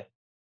you want to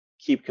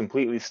keep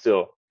completely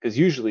still. Because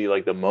usually,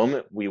 like the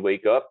moment we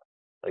wake up,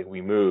 like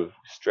we move,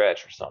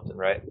 stretch, or something,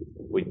 right?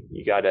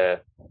 You gotta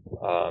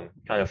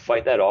kind of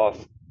fight that off.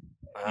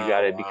 You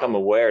gotta become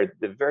aware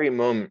the very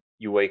moment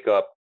you wake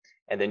up,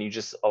 and then you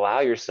just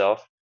allow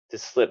yourself to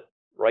slip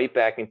right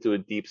back into a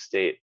deep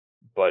state,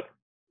 but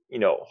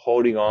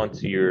holding on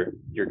to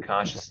your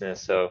consciousness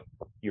so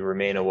you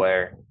remain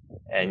aware,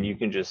 and you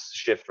can just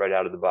shift right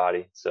out of the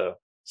body. So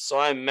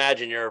I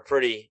imagine you're a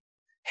pretty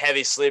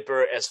heavy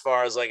sleeper as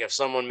far as like if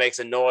someone makes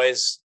a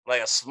noise,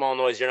 like a small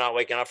noise, you're not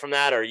waking up from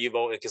that, or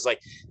because like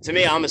to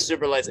me, I'm a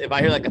super light. If I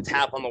hear like a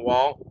tap on the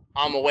wall,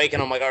 I'm awake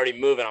and I'm like already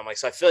moving. I'm like,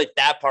 so I feel like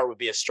that part would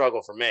be a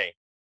struggle for me,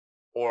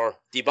 or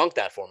debunk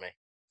that for me.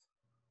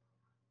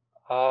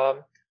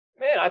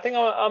 Man, I think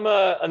I'm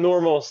a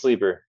normal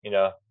sleeper.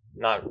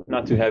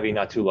 Not too heavy,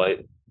 not too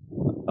light.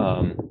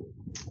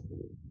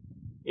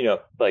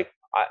 Like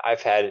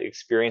I've had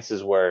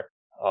experiences where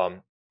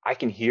I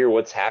can hear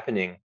what's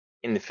happening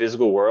in the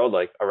physical world,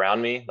 like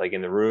around me, like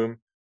in the room.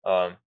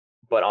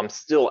 But I'm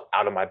still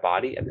out of my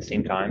body at the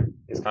same time.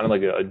 It's kind of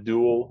like a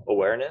dual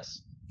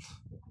awareness.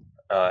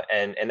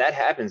 And that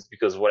happens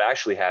because what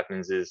actually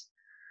happens is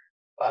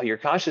your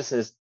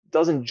consciousness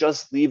doesn't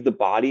just leave the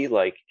body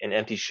like an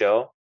empty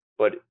shell,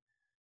 but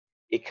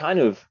it kind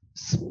of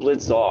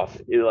splits off.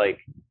 It like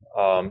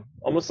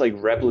almost like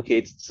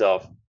replicates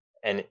itself,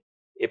 and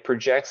it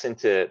projects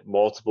into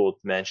multiple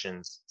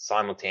dimensions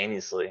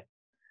simultaneously.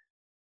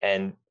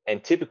 And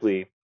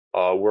typically,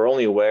 we're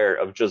only aware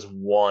of just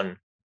one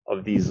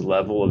of these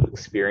level of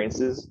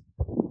experiences.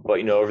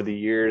 But over the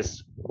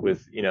years,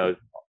 with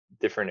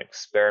different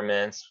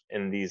experiments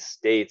in these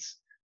states,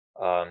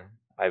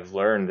 I've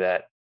learned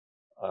that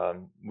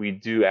we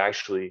do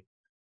actually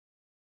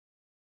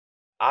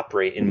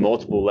operate in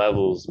multiple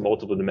levels,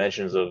 multiple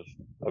dimensions of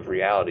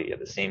reality at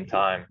the same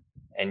time.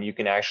 And you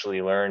can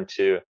actually learn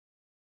to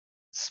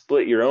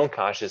split your own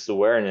conscious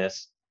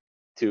awareness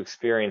to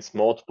experience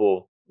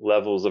multiple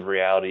levels of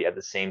reality at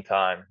the same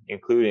time,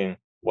 including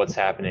what's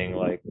happening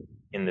like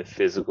in the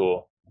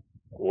physical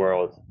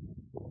world.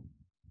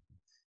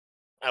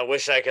 I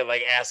wish I could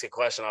like ask a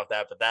question off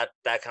that, but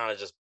that kind of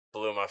just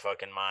blew my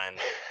fucking mind,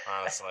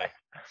 honestly.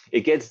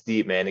 It gets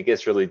deep, man. It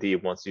gets really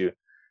deep once you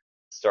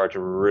start to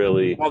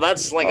really. Well,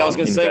 that's like I was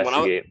gonna say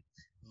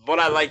what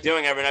I like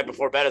doing every night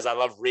before bed is I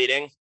love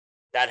reading.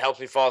 That helps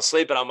me fall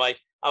asleep. And I'm like,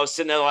 I was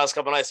sitting there the last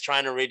couple of nights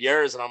trying to read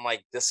yours, and I'm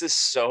like, this is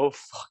so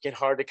fucking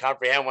hard to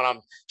comprehend when I'm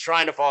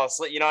trying to fall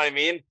asleep. You know what I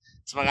mean?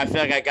 So like, I feel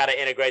like I got to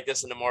integrate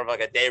this into more of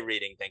like a day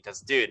reading thing. Because,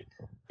 dude,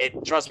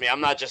 trust me, I'm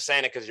not just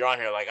saying it because you're on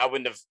here. Like, I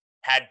wouldn't have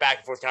had back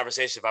and forth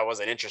conversation if I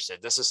wasn't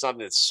interested. This is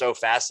something that's so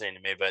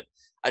fascinating to me. But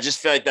I just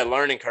feel like that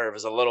learning curve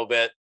is a little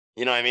bit,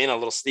 you know what I mean, a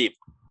little steep.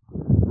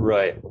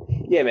 Right.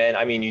 Yeah, man.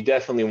 I mean, you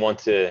definitely want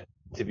to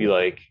be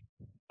like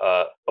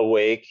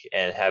awake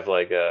and have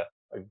like a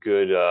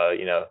good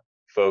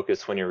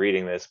focus when you're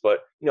reading this.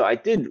 But I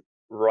did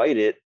write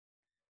it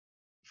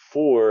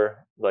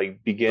for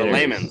like beginners, the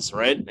layman's,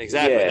 right?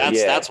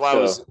 Exactly. That's why I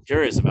was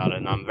curious about it,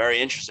 and I'm very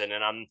interested.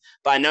 And I'm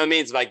by no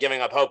means by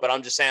giving up hope, but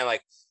I'm just saying,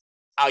 like,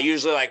 I'll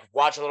usually like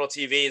watch a little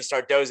TV and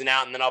start dozing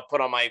out, and then I'll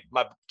put on my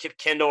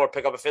Kindle or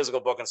pick up a physical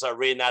book and start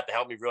reading that to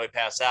help me really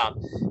pass out.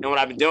 And what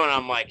I've been doing,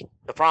 I'm like,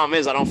 the problem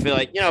is I don't feel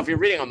like, if you're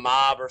reading a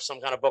mob or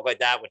some kind of book like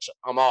that, which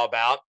I'm all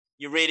about,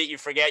 you read it, you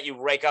forget, you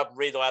wake up and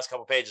read the last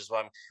couple of pages.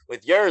 But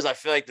with yours, I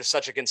feel like there's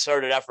such a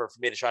concerted effort for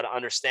me to try to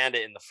understand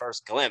it in the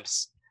first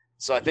glimpse.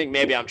 So I think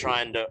maybe I'm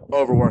trying to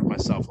overwork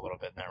myself a little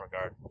bit in that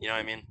regard. You know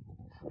what I mean?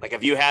 Like,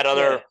 have you had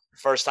other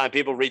first-time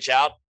people reach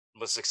out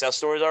with success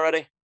stories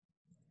already?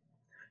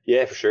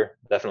 Yeah, for sure.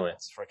 Definitely.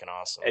 That's freaking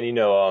awesome.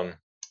 And,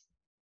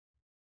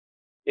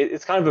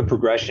 it's kind of a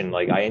progression.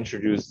 Like I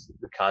introduce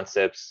the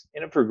concepts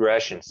in a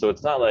progression. So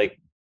it's not like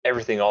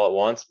everything all at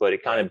once, but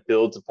it kind of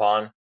builds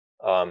upon,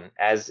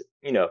 as,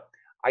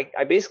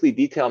 I basically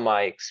detail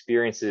my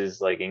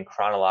experiences like in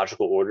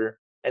chronological order.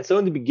 And so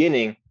in the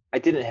beginning, I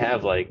didn't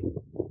have like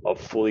a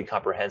fully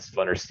comprehensive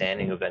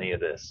understanding of any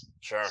of this.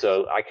 Sure.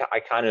 So I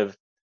kind of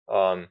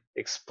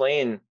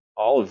explain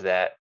all of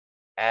that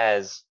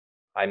as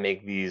I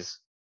make these,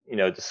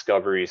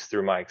 discoveries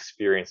through my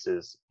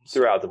experiences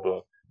throughout the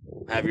book.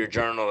 Have your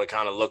journal to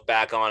kind of look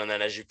back on, and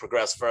then as you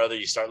progress further,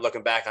 you start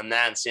looking back on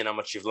that and seeing how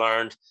much you've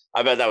learned.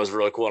 I bet that was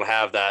really cool to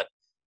have that.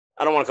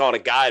 I don't want to call it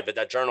a guide, but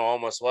that journal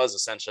almost was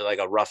essentially like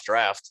a rough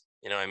draft.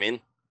 You know what I mean?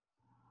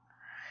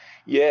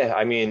 Yeah,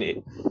 I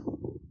mean,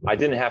 I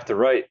didn't have to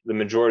write the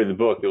majority of the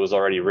book. It was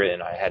already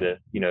written. I had to,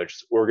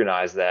 just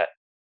organize that.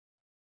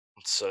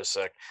 It's so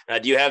sick. Now,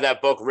 do you have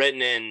that book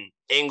written in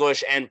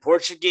English and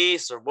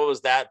Portuguese, or what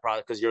was that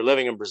product? Because you're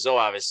living in Brazil,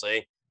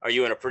 obviously. Are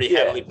you in a pretty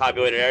heavily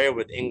populated area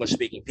with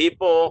English-speaking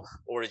people,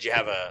 or did you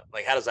have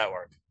how does that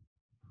work?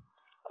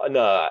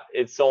 No,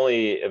 it's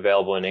only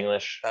available in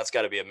English. That's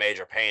got to be a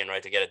major pain,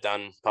 right, to get it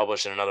done,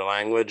 published in another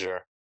language,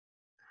 or?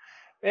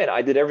 Man,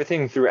 I did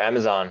everything through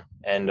Amazon,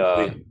 and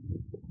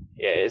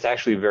it's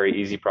actually a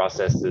very easy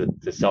process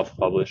to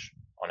self-publish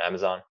on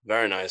Amazon.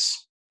 Very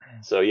nice.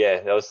 So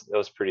yeah, that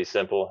was pretty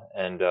simple.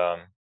 And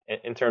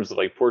in terms of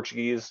like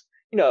Portuguese,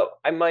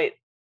 I might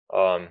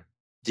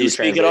do you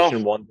speak it all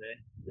one day.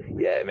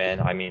 Yeah,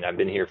 man. I mean, I've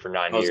been here for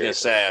 9 years. I was gonna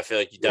say, I feel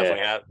like you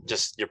definitely have.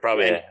 You're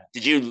probably. Yeah.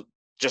 Did you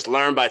just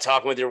learn by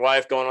talking with your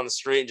wife, going on the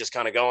street, and just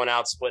kind of going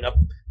out, splitting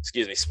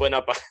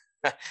up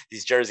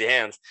these Jersey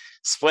hands,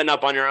 splitting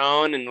up on your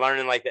own and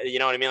learning like that? You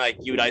know what I mean? Like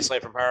you would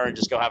isolate from her and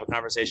just go have a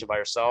conversation by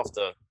yourself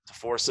to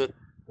force it.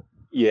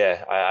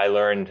 Yeah, I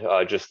learned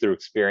just through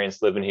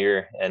experience living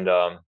here, and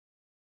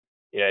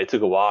it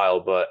took a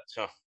while, but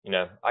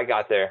I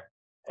got there.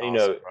 And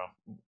awesome,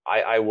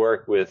 I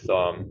work with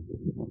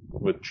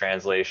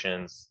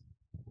translations.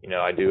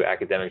 I do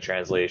academic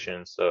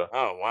translations. So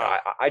oh wow,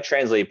 I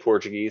translate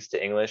Portuguese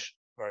to English.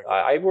 Right.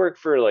 I work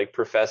for like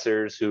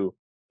professors who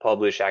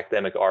publish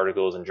academic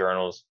articles and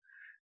journals,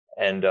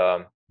 and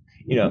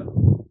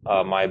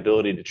my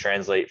ability to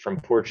translate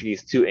from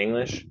Portuguese to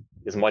English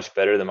is much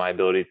better than my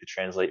ability to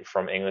translate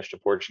from English to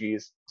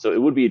Portuguese. So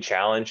it would be a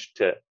challenge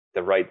to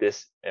write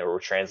this or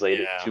translate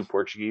it to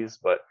Portuguese,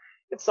 but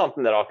it's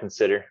something that I'll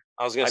consider.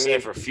 I was going to say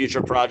for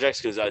future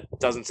projects, because it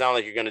doesn't sound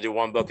like you're going to do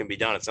one book and be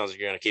done. It sounds like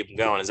you're going to keep them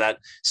going. Is that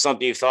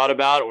something you've thought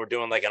about, or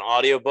doing like an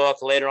audio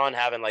book later on,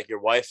 having like your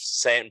wife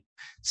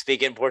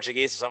speak in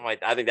Portuguese or something like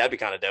that? I think that'd be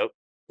kind of dope.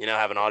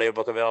 Have an audio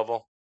book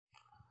available.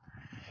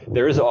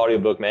 There is an audio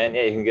book, man.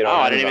 Yeah, you can get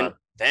on Amazon.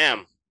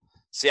 Damn.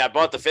 See, I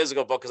bought the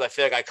physical book because I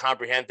feel like I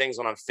comprehend things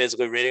when I'm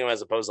physically reading them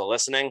as opposed to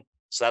listening.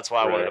 So that's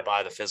why I wanted to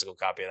buy the physical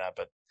copy of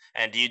that.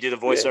 And do you do the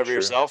voiceover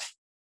yourself?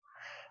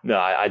 No,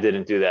 I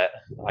didn't do that.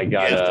 I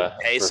got to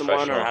pay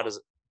someone, or how does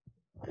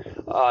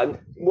it?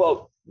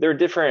 Well, there are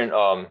different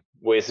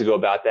ways to go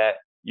about that.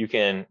 You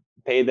can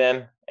pay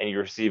them and you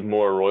receive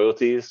more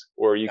royalties,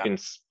 or you can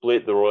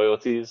split the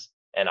royalties.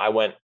 And I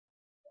went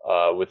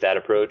with that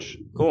approach.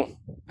 Cool.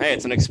 Hey,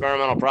 it's an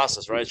experimental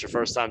process, right? It's your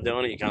first time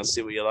doing it. You kind of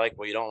see what you like,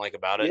 what you don't like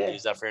about it, and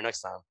use that for your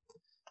next time.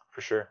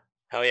 For sure.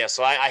 Hell yeah.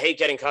 So I hate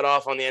getting cut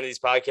off on the end of these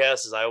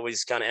podcasts, as I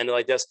always kind of end it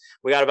like this.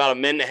 We got about a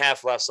minute and a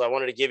half left, so I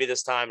wanted to give you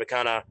this time to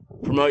kind of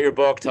promote your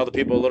book, tell the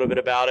people a little bit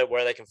about it,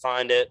 where they can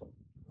find it.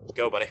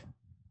 Go, buddy.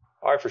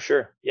 All right, for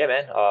sure. Yeah,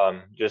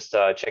 man. Just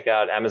check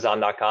out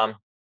Amazon.com.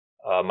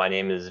 My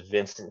name is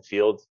Vincent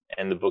Field,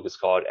 and the book is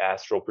called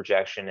Astral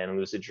Projection and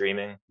Lucid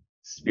Dreaming: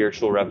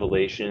 Spiritual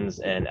Revelations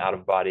and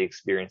Out-of-Body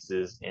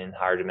Experiences in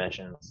Higher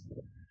Dimensions.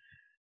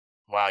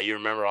 Wow, you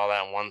remember all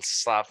that in one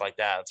slap like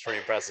that. It's pretty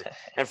impressive.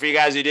 And for you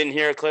guys who didn't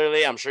hear it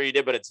clearly, I'm sure you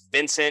did, but it's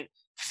Vincent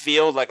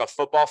Field, like a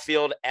football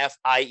field,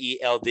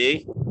 Field.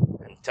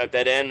 And type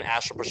that in,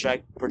 Astral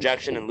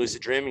Projection and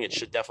Lucid Dreaming. It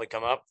should definitely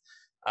come up.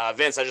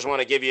 Vince, I just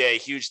want to give you a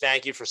huge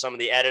thank you for some of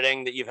the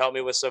editing that you've helped me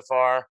with so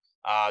far.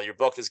 Your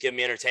book has given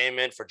me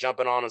entertainment, for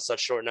jumping on such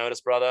short notice,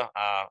 brother.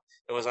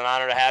 It was an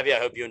honor to have you. I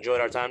hope you enjoyed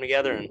our time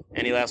together. And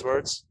any last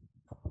words?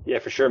 Yeah,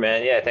 for sure,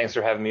 man. Yeah, thanks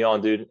for having me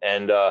on, dude.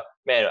 And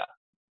man,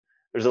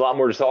 there's a lot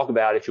more to talk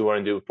about if you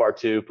want to do part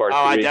 2, part 3.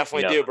 Oh, I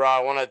definitely do, bro. I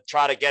want to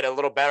try to get a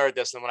little better at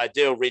this. And when I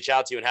do, reach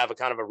out to you and have a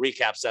kind of a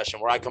recap session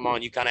where I come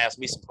on, you kind of ask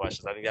me some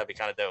questions. I think that'd be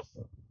kind of dope.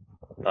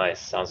 Nice.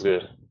 Sounds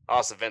good.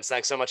 Awesome, Vince.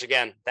 Thanks so much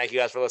again. Thank you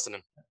guys for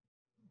listening.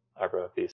 All right, bro. Peace.